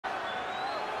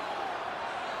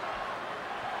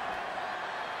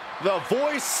The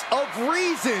voice of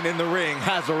reason in the ring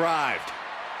has arrived.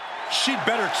 She'd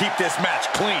better keep this match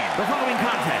clean. The following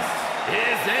contest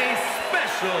is a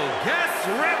special guest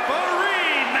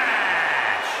referee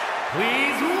match.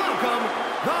 Please welcome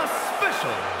the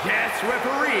special guest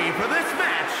referee for this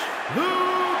match,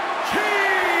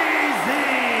 Cheesy.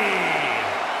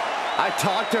 I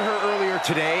talked to her earlier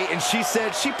today, and she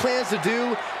said she plans to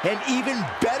do an even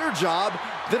better job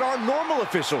than our normal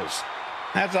officials.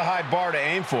 That's a high bar to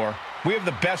aim for. We have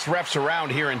the best refs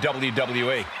around here in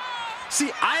WWE. See,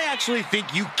 I actually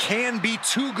think you can be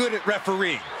too good at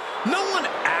refereeing. No one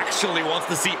actually wants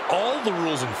to see all the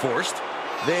rules enforced.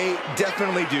 They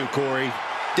definitely do, Corey.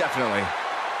 Definitely.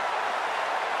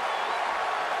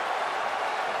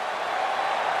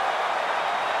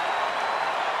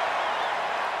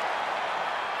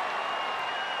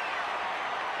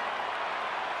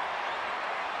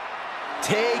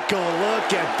 Take a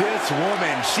look at this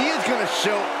woman. She is going to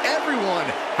show everyone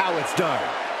how it's done.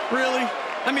 Really?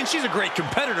 I mean, she's a great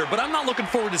competitor, but I'm not looking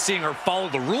forward to seeing her follow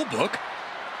the rule book.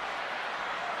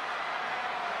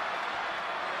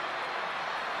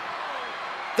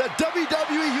 The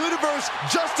WWE Universe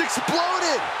just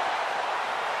exploded.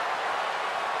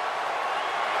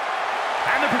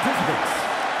 And the participants,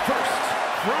 first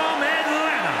from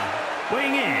Atlanta,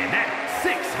 weighing in at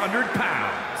 600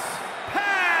 pounds.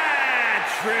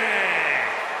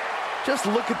 Just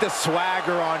look at the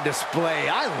swagger on display.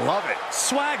 I love it.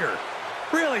 Swagger?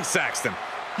 Really, Saxton?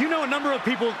 You know a number of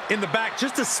people in the back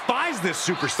just despise this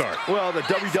superstar. Well, the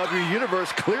WWE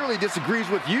Universe clearly disagrees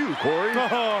with you, Corey.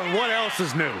 Oh, and what else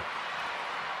is new?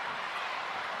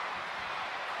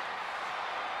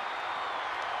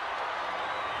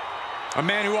 A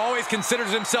man who always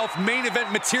considers himself main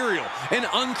event material, an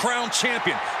uncrowned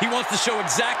champion. He wants to show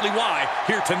exactly why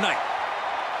here tonight.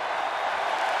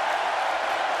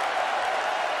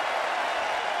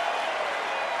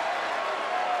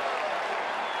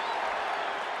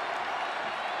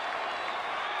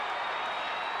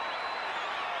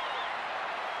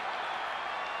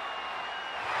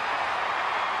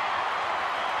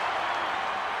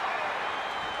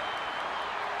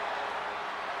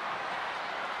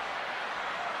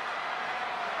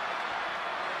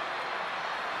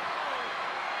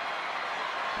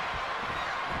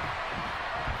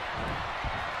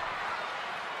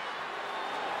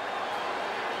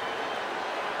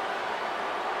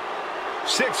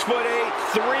 Six foot 8,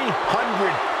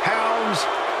 300 pounds.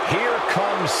 Here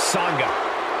comes Sanga.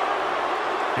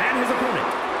 And his opponent,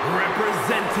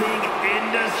 representing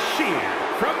India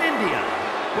from India,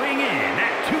 weighing in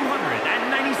at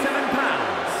 297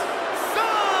 pounds,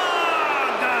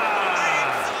 Sanga!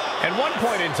 At one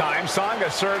point in time, Sanga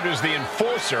served as the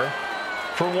enforcer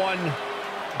for one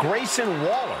Grayson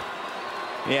Waller.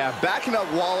 Yeah, backing up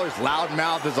Waller's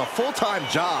loudmouth is a full-time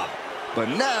job. But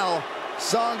now,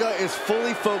 Sanga is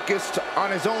fully focused on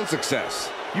his own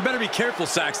success. You better be careful,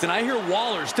 Saxton. I hear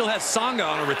Waller still has Sanga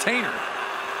on a retainer.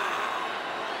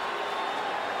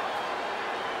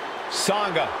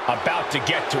 Sanga about to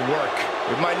get to work.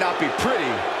 It might not be pretty,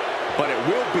 but it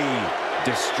will be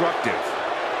destructive.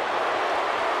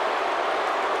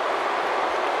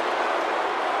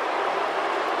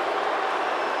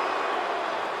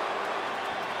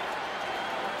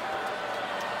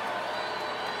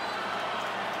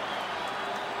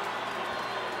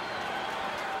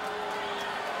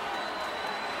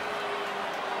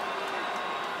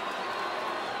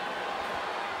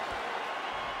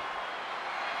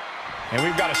 And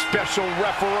we've got a special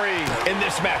referee in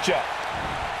this matchup.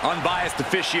 Unbiased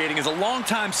officiating is a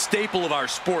longtime staple of our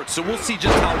sport, so we'll see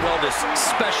just how well this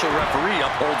special referee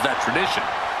upholds that tradition.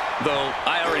 Though,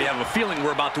 I already have a feeling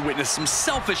we're about to witness some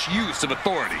selfish use of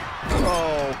authority.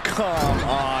 Oh, come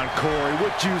on, Corey.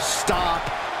 Would you stop?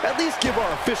 At least give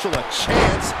our official a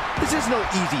chance. This is no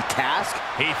easy task.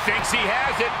 He thinks he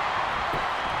has it.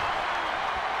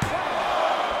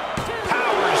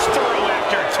 Powers through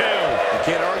after two.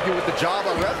 Can't argue with the job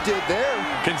our ref did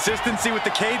there. Consistency with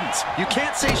the cadence. You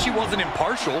can't say she wasn't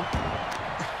impartial.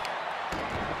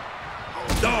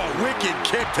 Oh, wicked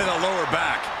kick to the lower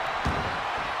back.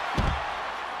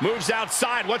 Moves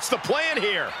outside. What's the plan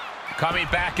here? Coming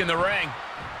back in the ring.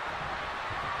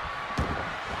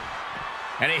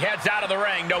 And he heads out of the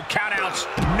ring. No countouts,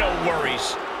 no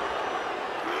worries.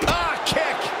 Ah,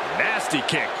 kick. Nasty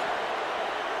kick.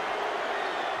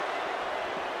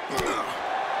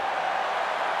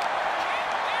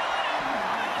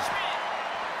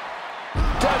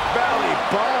 Death Valley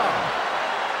bomb.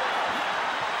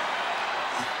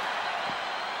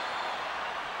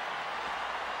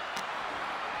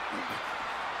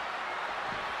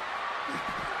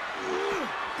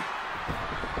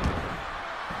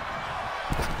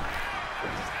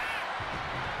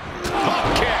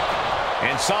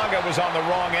 Sanga was on the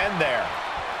wrong end there.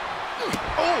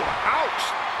 Oh, ouch.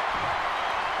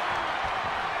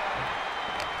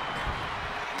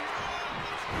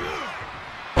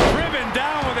 Driven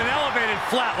down with an elevated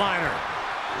flatliner.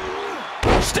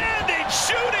 Standing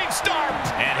shooting star.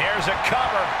 And here's a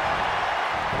cover.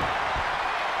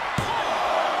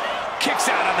 Kicks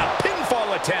out on the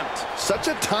pinfall attempt. Such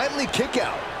a timely kick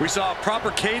out. We saw proper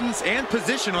cadence and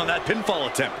position on that pinfall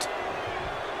attempt.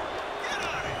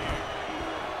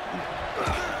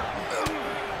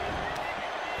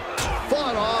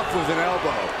 Fought off with an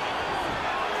elbow.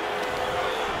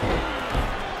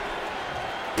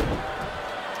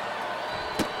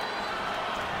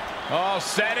 Oh,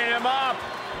 setting him up.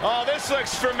 Oh, this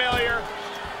looks familiar.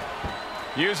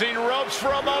 Using ropes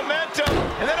for a momentum,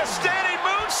 and then a standing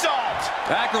moonsault.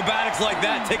 Acrobatics like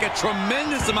that take a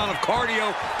tremendous amount of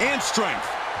cardio and strength.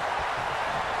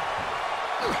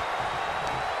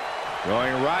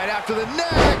 Going right after the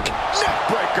neck. Neck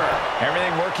breaker.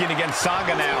 Everything working against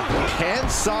Sanga now. Can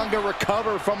Sanga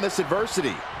recover from this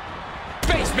adversity?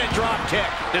 Basement drop kick.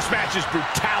 This match's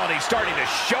brutality starting to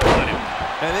show on him.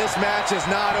 And this match is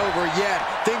not over yet.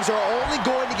 Things are only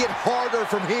going to get harder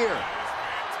from here.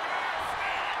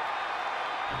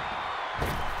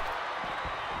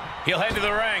 He'll head to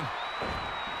the ring.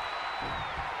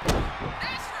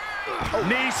 Oh.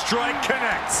 Knee strike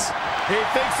connects. He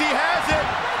thinks he has it.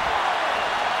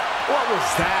 What was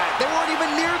that? They weren't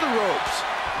even near the ropes.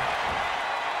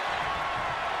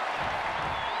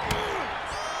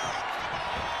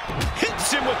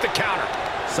 Hits him with the counter.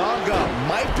 Sanga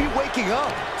might be waking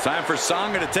up. Time for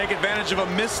Sanga to take advantage of a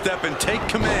misstep and take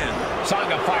command.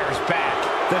 Sanga fires back.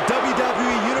 The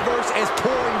WWE Universe is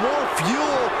pouring more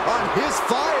fuel on his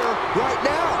fire right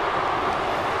now.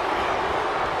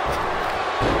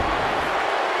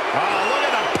 Oh, look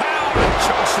at the power.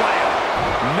 Choke slam.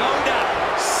 No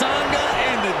doubt, Sanga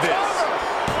ended this.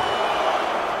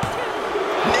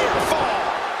 Near fall.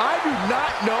 I do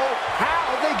not know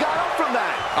how they got up from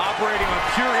that. Operating on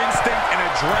pure instinct and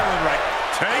adrenaline right.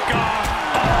 Take off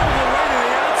all the way to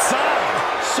the outside.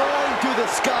 Soaring through the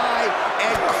sky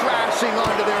and crashing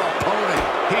onto their opponent.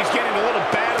 He's getting a little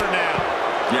better now.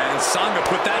 Yeah, and Sanga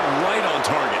put that right on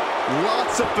target.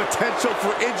 Lots of potential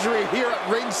for injury here at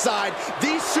ringside.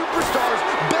 These superstars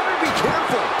better be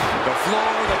careful. The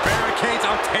floor, the barricades,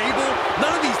 our table,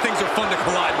 none of these things are fun to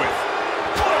collide with.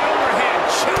 What an overhead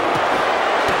chop.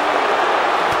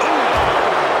 Ooh,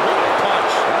 what a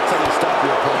punch. That's how you stop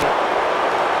your opponent.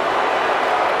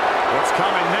 What's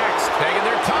coming next? Taking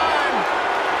their time.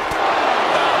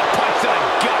 Punch to the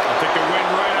gut. I'll take the wind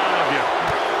right out of you.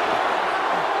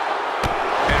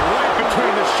 And right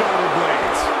between the shoulder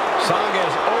blades. Sanga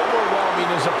is overwhelming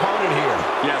his opponent here.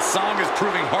 Yeah, Sanga's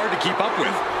proving hard to keep up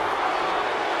with.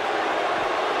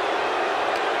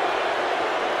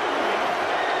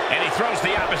 And he throws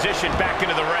the opposition back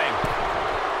into the ring.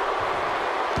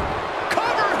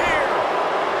 Cover here!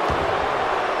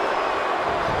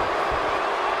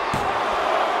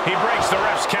 He breaks the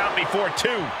ref's count before 2.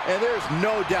 And there's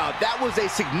no doubt that was a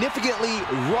significantly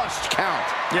rushed count.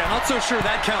 Yeah, not so sure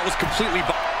that count was completely...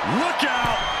 Look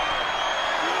out!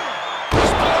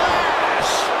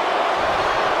 Splash!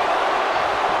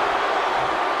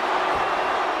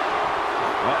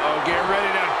 Uh-oh, get ready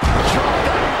to... Drop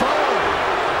that bone.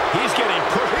 He's getting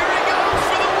pushed. Here he goes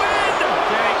for the win!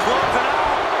 Can he close it out?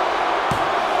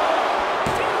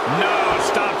 No,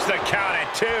 stops the count at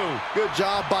 2. Good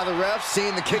job by the ref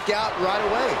seeing the kick out right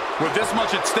away. With this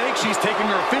much at stake, she's taking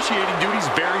her officiating duties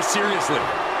very seriously.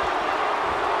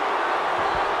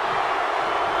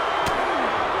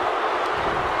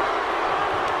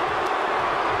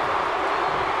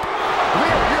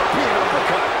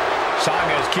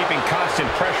 Sanga is keeping constant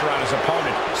pressure on his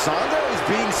opponent. Sanga is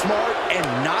being smart and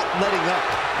not letting up.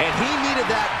 And he needed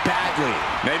that badly.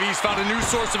 Maybe he's found a new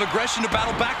source of aggression to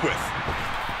battle back with.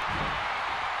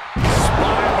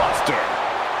 Spine buster.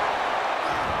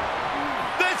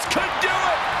 This could do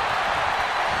it.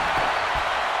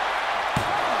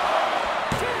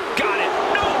 Got it.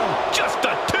 No, just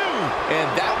a 2. And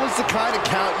that was the kind of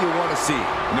count you want to see.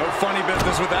 No funny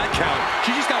business with that count.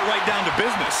 She just got right down to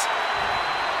business.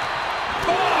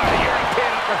 Oh,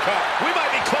 European uppercut. We might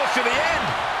be close to the end.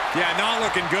 Yeah, not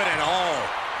looking good at all.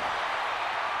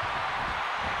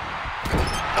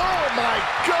 Oh, my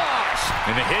gosh!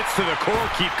 And the hits to the core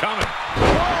keep coming.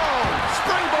 Whoa!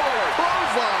 Springboard!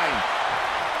 Clothesline!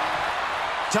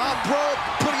 Top rope,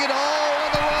 putting it all on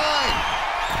the line.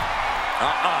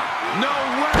 No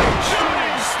way!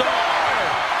 Shooting star!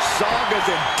 Sanga's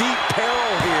in deep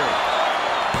peril here.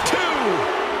 2.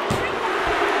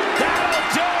 That'll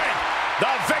do it.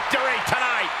 The victory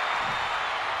tonight.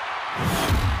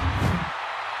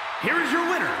 your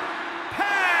winner,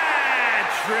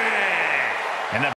 Patrick.